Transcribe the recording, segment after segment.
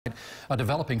A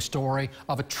developing story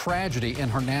of a tragedy in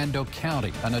Hernando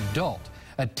County. An adult,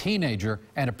 a teenager,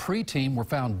 and a preteen were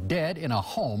found dead in a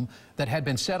home that had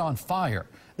been set on fire.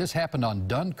 This happened on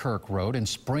Dunkirk Road in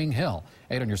Spring Hill.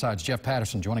 8 on your side's Jeff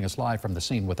Patterson joining us live from the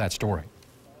scene with that story.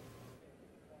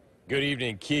 Good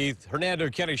evening, Keith. Hernando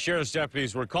County Sheriff's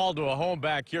deputies were called to a home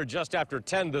back here just after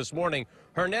 10 this morning.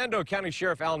 Hernando County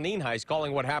Sheriff Al Nienhuis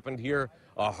calling what happened here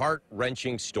a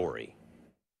heart-wrenching story.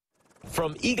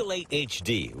 From Eagle 8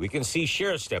 HD, we can see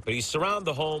sheriff's deputies surround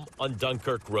the home on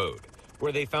Dunkirk Road,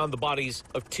 where they found the bodies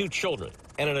of 2 children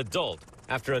and an adult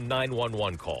after a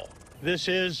 911 call. This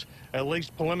is at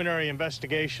least preliminary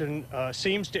investigation,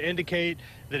 seems to indicate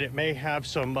that it may have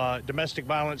some domestic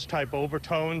violence type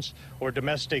overtones or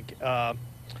domestic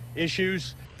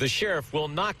issues. The sheriff will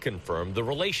not confirm the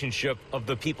relationship of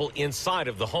the people inside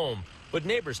of the home, but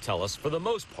neighbors tell us for the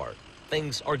most part,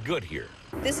 things are good here.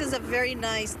 This is a very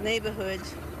nice neighborhood,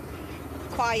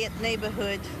 quiet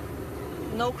neighborhood,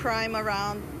 no crime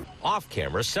around. Off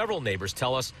camera, several neighbors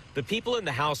tell us the people in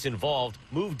the house involved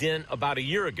moved in about a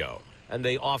year ago, and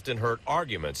they often heard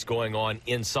arguments going on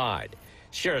inside.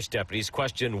 Sheriff's deputies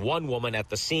questioned one woman at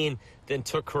the scene, then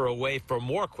took her away for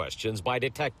more questions by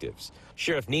detectives.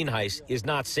 Sheriff Nienhuis is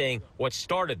not saying what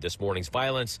started this morning's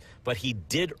violence, but he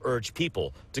did urge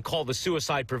people to call the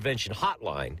suicide prevention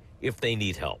hotline if they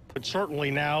need help. But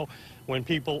certainly now, when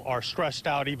people are stressed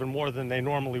out even more than they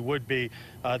normally would be,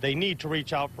 they need to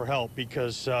reach out for help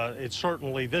because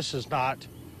this is not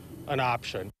an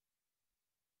option.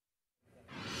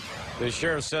 The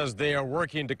sheriff says they are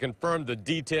working to confirm the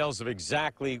details of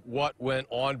exactly what went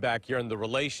on back here and the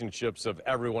relationships of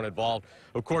everyone involved.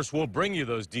 Of course, we'll bring you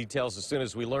those details as soon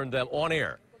as we learn them on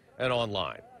air and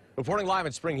online. Reporting live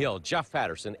in Spring Hill, Jeff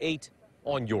Patterson, 8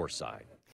 on your side.